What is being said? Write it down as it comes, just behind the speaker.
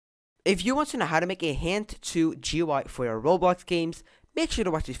If you want to know how to make a hand-to GUI for your Roblox games, make sure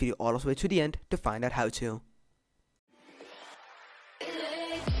to watch this video all the way to the end to find out how to.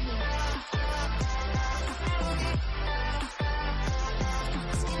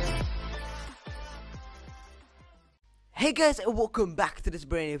 Hey guys, and welcome back to this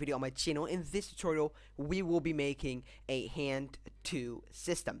brand new video on my channel. In this tutorial, we will be making a hand-to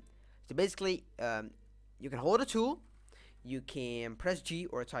system. So basically, you can hold a tool, you can press G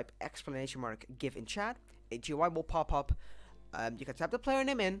or type exclamation mark GIF in chat. A GUI will pop up. You can type the player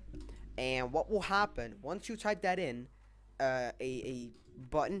name in, and what will happen once you type that in, a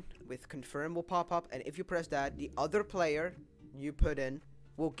button with confirm will pop up, and if you press that, the other player you put in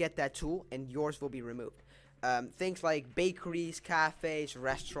will get that tool, and yours will be removed. Things like bakeries, cafes,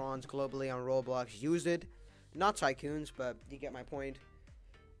 restaurants globally on Roblox use it. Not tycoons, but you get my point.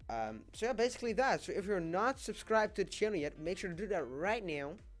 So yeah, basically that. So if you're not subscribed to the channel yet, make sure to do that right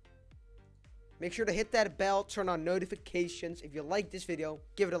now. Make sure to hit that bell, turn on notifications. If you like this video,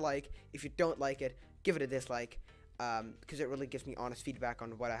 give it a like. If you don't like it, give it a dislike. Because it really gives me honest feedback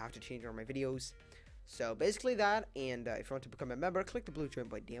on what I have to change on my videos. So basically that, and if you want to become a member, click the blue join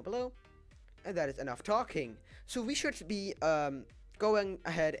button down below. And that is enough talking. So we should be going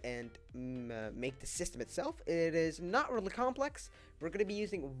ahead and make the system itself. It is not really complex. We're going to be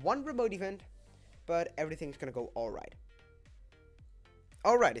using one remote event, but everything's going to go alright.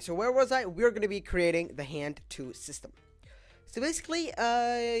 Alrighty, so where was I? We're going to be creating the hand-to system. So basically,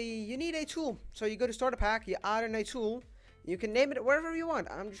 you need a tool. So you go to start a pack, you add in a tool. You can name it wherever you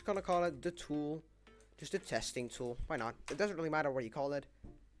want. I'm just going to call it the tool. Just a testing tool. Why not? It doesn't really matter what you call it,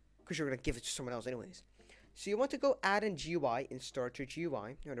 because you're going to give it to someone else anyways. So you want to go add in GUI and start your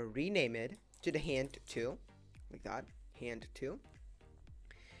GUI. You want to rename it to the hand-to, like that, hand-to.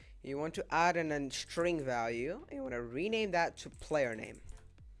 You want to add in a string value. You want to rename that to player name.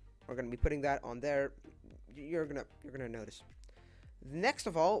 We're going to be putting that on there. You're gonna notice. Next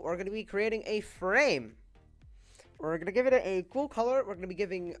of all, we're going to be creating a frame. We're going to give it a cool color. We're going to be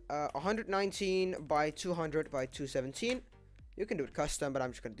giving 119 by 200 by 217. You can do it custom, but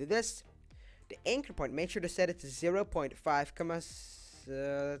I'm just going to do this. The anchor point, make sure to set it to 0.5,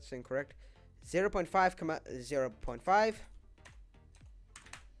 that's incorrect. 0.5, 0.5.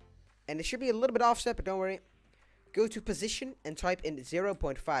 And it should be a little bit offset, but don't worry. Go to position and type in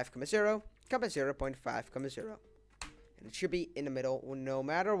 0.5, 0, 0.5, 0. And it should be in the middle. No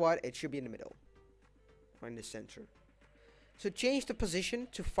matter what, it should be in the middle. Or in the center. So change the position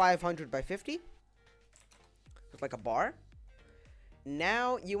to 500 by 50. It's like a bar.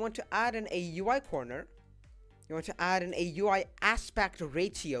 Now you want to add in a UI corner. You want to add in a UI aspect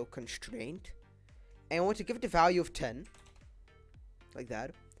ratio constraint. And you want to give it the value of 10. Like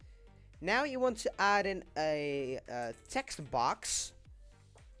that. Now you want to add in a text box.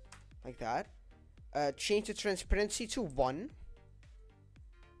 Like that. Change the transparency to 1.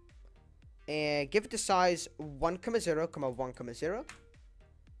 And give it the size 1,0, 1,0.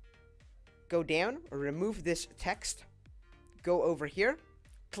 Go down. Remove this text. Go over here,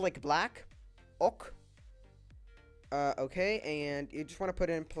 click black, ok. Okay, and you just want to put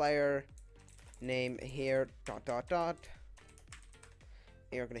in player name here, dot. And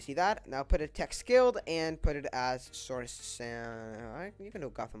you're gonna see that. Now put a text skilled and put it as source. You can do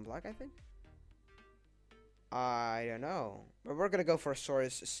Gotham Black, I think. I don't know, but we're gonna go for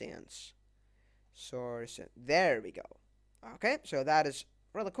source sans. Source. There we go. Okay, so that is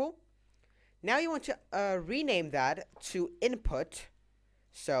really cool. Now you want to rename that to input.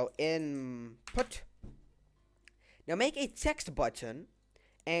 So input. Now make a text button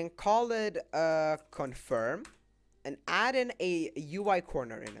and call it confirm and add in a UI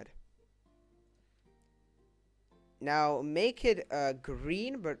corner in it. Now make it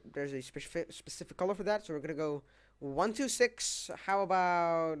green, but there's a specific color for that. So we're gonna go 126. How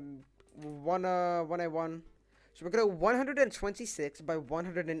about 181? So we're gonna go 126 by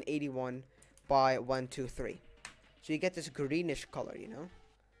 181. By 123, so you get this greenish color, you know.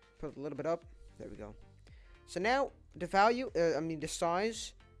 Put a little bit up. There we go. So now the value, the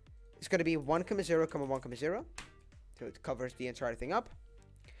size is going to be 1,0, 1,0. So it covers the entire thing up.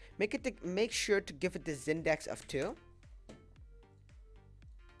 Make sure to give it this index of 2.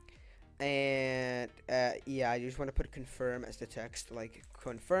 And yeah, you just want to put confirm as the text, like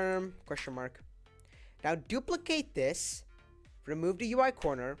confirm question mark. Now duplicate this, remove the UI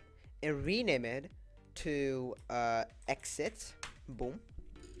corner, and rename it to exit. Boom.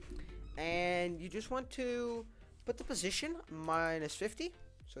 And you just want to put the position -50,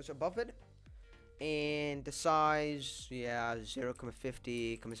 so it's above it. And the size, yeah,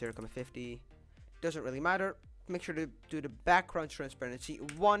 0,50, 0,50. Doesn't really matter. Make sure to do the background transparency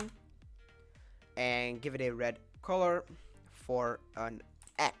 1. and give it a red color for an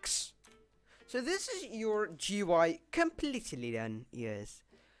X. So this is your GUI completely done. Yes.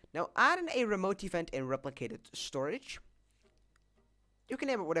 Now add in a remote event and replicated storage. You can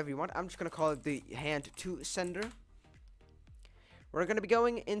name it whatever you want. I'm just gonna call it the hand to sender. We're gonna be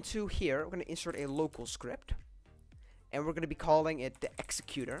going into here. We're gonna insert a local script, and we're gonna be calling it the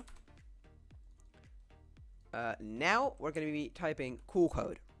executor. Now we're gonna be typing cool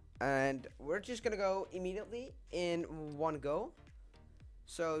code, and we're just gonna go immediately in one go.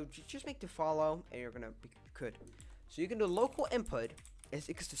 So just make the follow, and you're gonna be good. So you can do local input is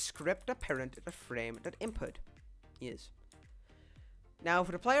equals to script.parent.frame.input. Yes. Now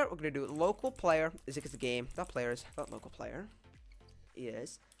for the player, we're gonna do local player is equals to game.players.local player.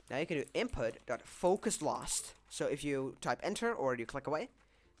 Yes. Now you can do input.focus lost. So if you type enter or you click away,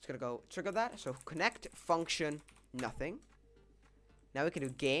 it's gonna go trigger that. So connect function nothing. Now we can do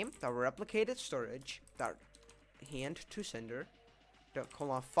game.replicated storage hand to sender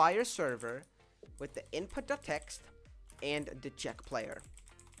fire server with the input.text and the check player.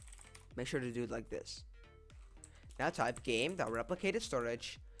 Make sure to do it like this. Now type game.replicated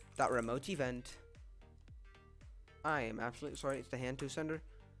storage remote event. I am absolutely sorry, it's the hand to sender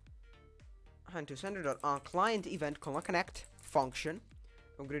on client event connect function.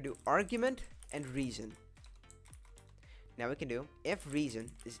 I'm gonna do argument and reason. Now we can do if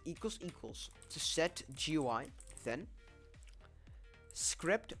reason is equals to set GUI, then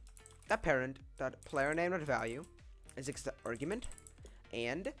script.parent.player name.value is equals to argument,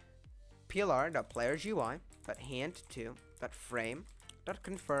 and plr.player GUI hand to frame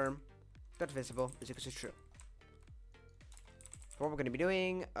confirm visible is equals to true. What we're going to be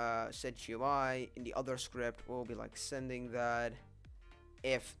doing, set GUI in the other script will be like sending that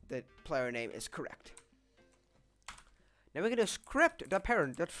if the player name is correct. Now we're going to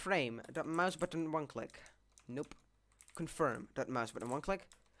script.parent.frame.mouse button one click. Nope. Confirm.mouse button one click.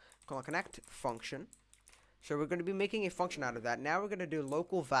 Connect function. So we're going to be making a function out of that. Now we're going to do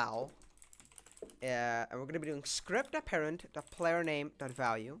local val. And we're going to be doing script.parent.player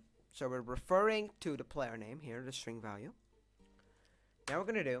name.value. So we're referring to the player name here, the string value. Now we're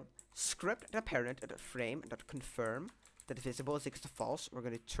going to do script.parent.frame.confirm that visible is equal to false. We're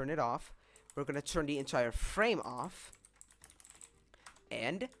going to turn it off. We're going to turn the entire frame off.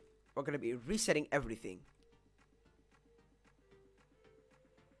 And we're going to be resetting everything.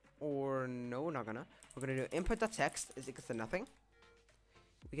 Or no, we're not gonna. We're gonna do input.text is equal to nothing.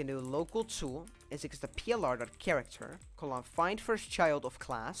 We can do local tool is equal to plr.character find first child of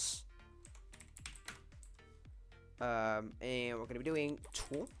class. And we're gonna be doing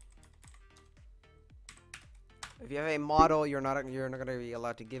tool. If you have a model, you're not gonna be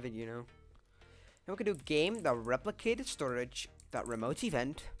allowed to give it, you know. And we can do game.replicated storage.remote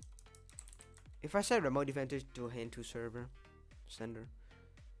event. If I say remote event, just do a hand to server sender.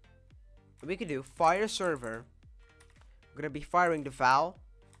 We can do fire server. We're gonna be firing the val,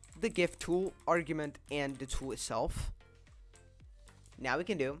 the gift tool, argument, and the tool itself. Now we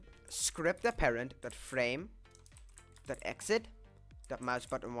can do script.parent.frame.exit.mouse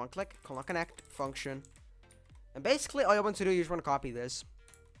button one click connect function. And basically all you want to do, you just want to copy this.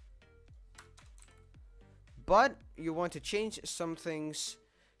 But you want to change some things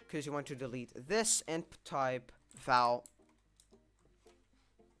because you want to delete this and type val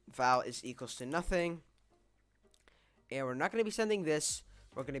is equals to nothing, and we're not going to be sending this.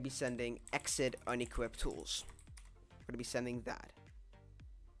 We're going to be sending exit unequipped tools. We're going to be sending that.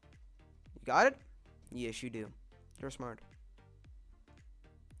 You got it? Yes, you do. You're smart.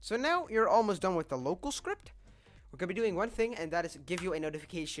 So now you're almost done with the local script. We're going to be doing one thing, and that is give you a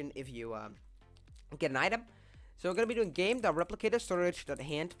notification if you get an item. So we're going to be doing game.replicated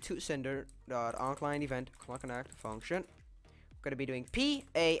storage.hand to sender.onClient event connect function. We're going to be doing P,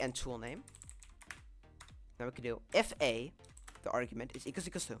 A, and tool name. Now we can do if A, the argument, is equals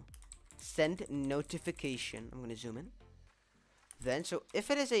to send notification. I'm going to zoom in. Then, so if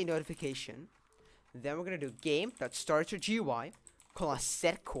it is a notification, then we're going to do game.starter GUI,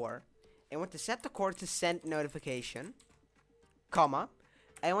 set core. And want to set the core to send notification, comma.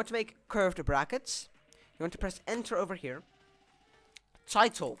 And I want to make curved brackets. You want to press enter over here.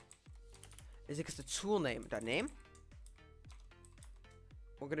 Title is equals to tool name.name.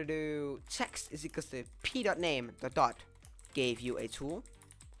 We're gonna do text is equals to p.name.dot gave you a tool,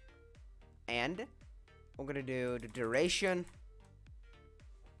 and we're gonna do the duration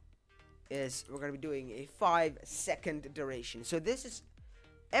is we're gonna be doing a 5-second duration. So this is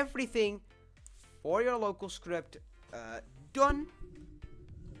everything for your local script done.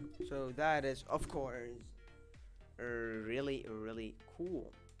 So that is of course really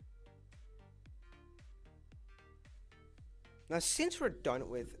cool. Now, since we're done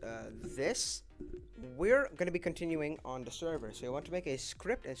with this, we're going to be continuing on the server. So you want to make a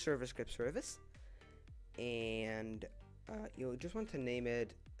script and server script service. And you just want to name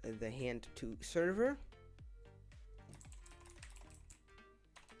it the hand to server.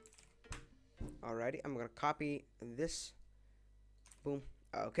 Alrighty, I'm going to copy this. Boom.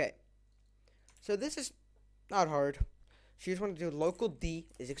 Okay. So this is not hard. So you just want to do local D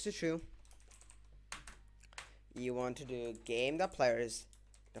is equal to true. You want to do game.players,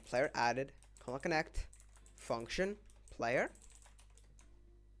 the player added, connect, function, player.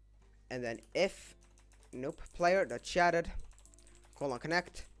 And then if, player.chatted,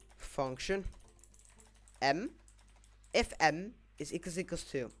 connect, function, m. If m is equals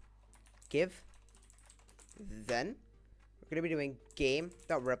to give, then we're going to be doing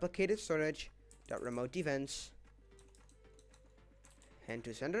game.replicated storage.remote events, hand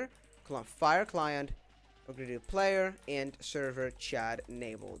to sender, fire client. We're going to do player and server chat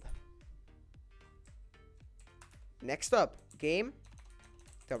enabled. Next up,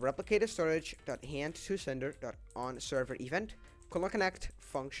 game.replicated storage.hand to sender.on server event, connect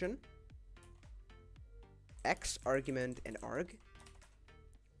function, x argument and arg,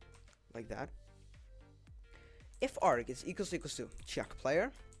 like that. If arg is equals to check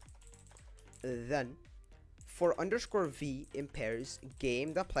player, then for underscore v in pairs,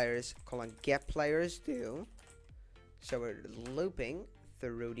 game.players get players do. So we're looping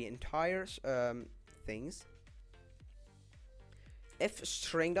through the entire things. If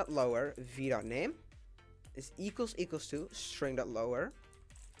string.lower v.name is equals to string.lower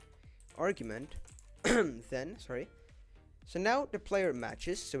argument, then so now the player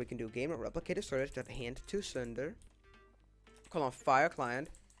matches, so we can do game.replicated storage.hand to sender, fire client.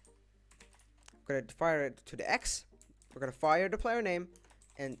 We're going to fire it to the X. We're going to fire the player name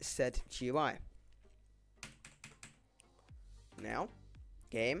and set GUI. Now,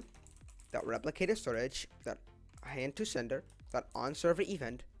 game.replicated storage.hand to sender.on server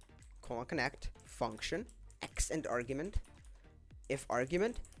event, connect function, X and argument. If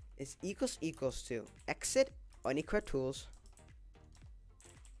argument is equals to exit unequipped tools.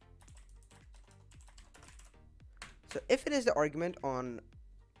 So if it is the argument on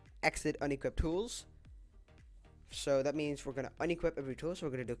exit unequipped tools, so that means we're going to unequip every tool. So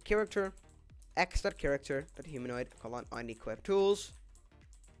we're going to do character x.character.humanoid unequipped tools.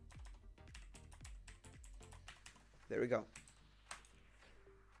 There we go.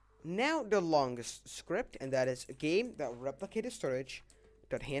 Now the longest script, and that is game.replicated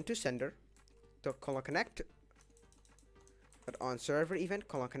storage.hand to sender connect on server event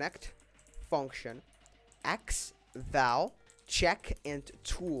connect function x val check and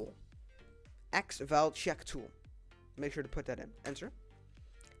tool. X val check tool. Make sure to put that in. Enter.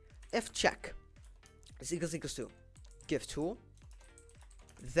 If check is equals to give tool,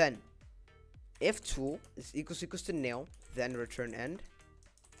 then if tool is equals to nil, then return end.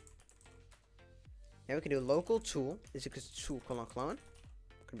 Now we can do local tool is equals to tool clone.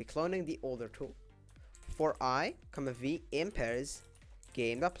 We're gonna be cloning the older tool. For I, v in pairs,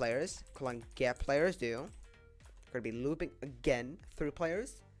 game.players get players do. We're going to be looping again through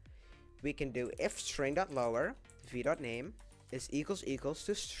players. We can do if string.lower v.name is equals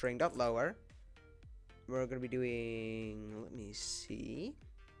to string.lower. We're going to be doing, let me see.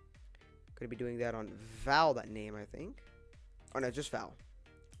 Going to be doing that on val.name, I think. Oh no, just val.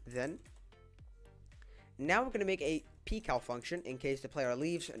 Then, now we're going to make a pcal function in case the player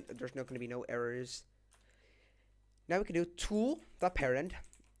leaves and there's not going to be no errors. Now we can do tool.parent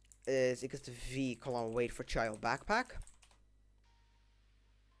is equals to v wait for child backpack.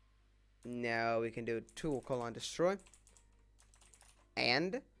 Now we can do tool destroy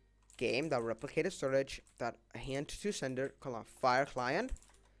and game.replicated storage.hand to sender fire client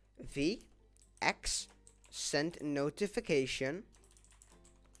v x send notification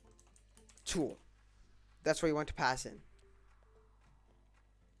tool. That's where you want to pass in.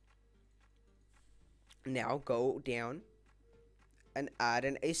 Now go down and add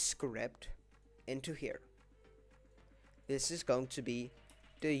in a script into here. This is going to be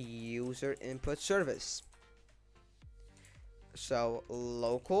the user input service. So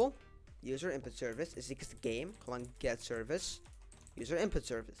local user input service is equals to game get service user input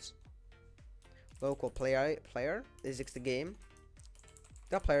service. Local player is equals to game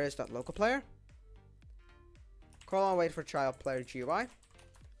dot players dot local player wait for child player GUI.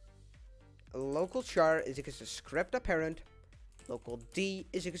 Local char is equals to script parent. Local D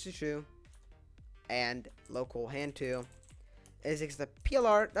is equals to true, and local hand to is equals to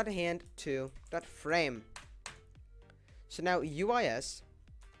plr.hand to.frame. So now UIS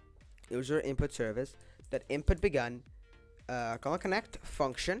user input service that input begun Colon connect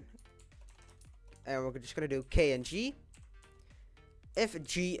function, and we're just gonna do k and g. If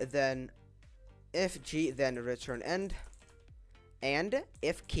g, then return end, and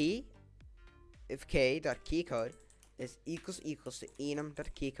if k dot keycode is equals to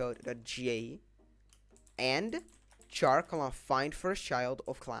enum.keycode.ga, and char colon find first child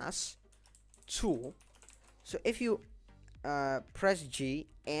of class tool. So if you press G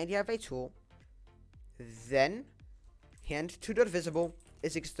and you have a tool, then hand2.visible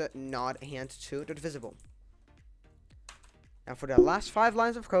is equal to not hand2.visible. Now for the last 5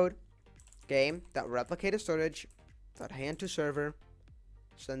 lines of code, game.replicated storage .hand2 server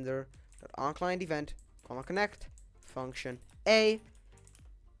sender .onClient event colon connect function a,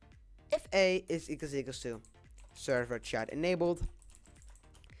 if a is equals to server chat enabled,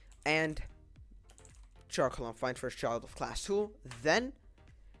 and char colon find first child of class tool, then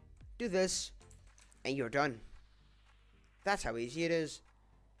do this and you're done. That's how easy it is.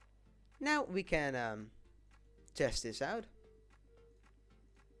 Now we can test this out.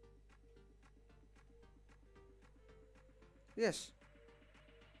 Yes.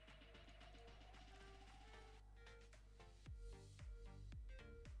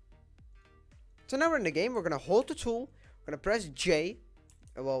 So now we're in the game. We're gonna hold the tool. We're gonna press J,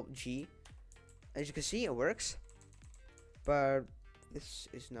 G. As you can see, it works. But this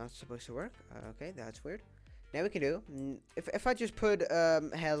is not supposed to work. Okay, that's weird. Now we can do. If I just put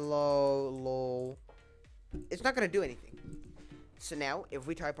hello lol, it's not gonna do anything. So now, if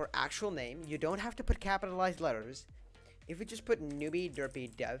we type our actual name, you don't have to put capitalized letters. If we just put newbie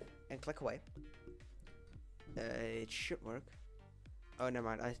derpy dev and click away, it should work. Oh, never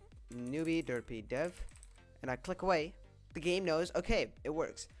mind. Newbie derpy dev, and I click away. The game knows, okay, it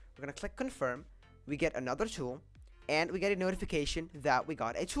works. We're gonna click confirm. We get another tool, and we get a notification that we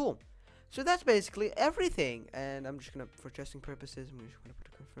got a tool. So that's basically everything. And I'm just gonna, for testing purposes, I'm just gonna put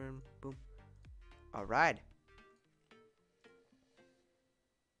a confirm. Boom. All right.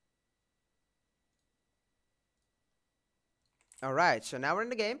 Alright, so now we're in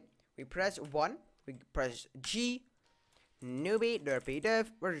the game. We press 1, we press G, newbie derpy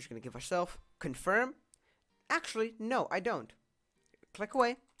dev. We're just gonna give ourselves confirm. Actually, no, I don't. Click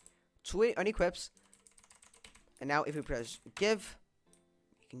away, tool unequips, and now if we press give,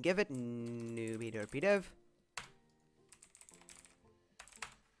 you can give it newbie derpy dev.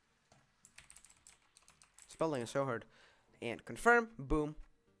 Spelling is so hard. And confirm, boom,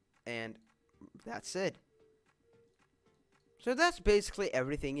 and that's it. So that's basically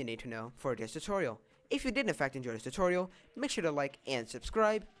everything you need to know for this tutorial. If you did in fact enjoy this tutorial, make sure to like and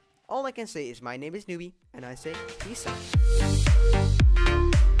subscribe. All I can say is my name is Newbie, and I say peace out.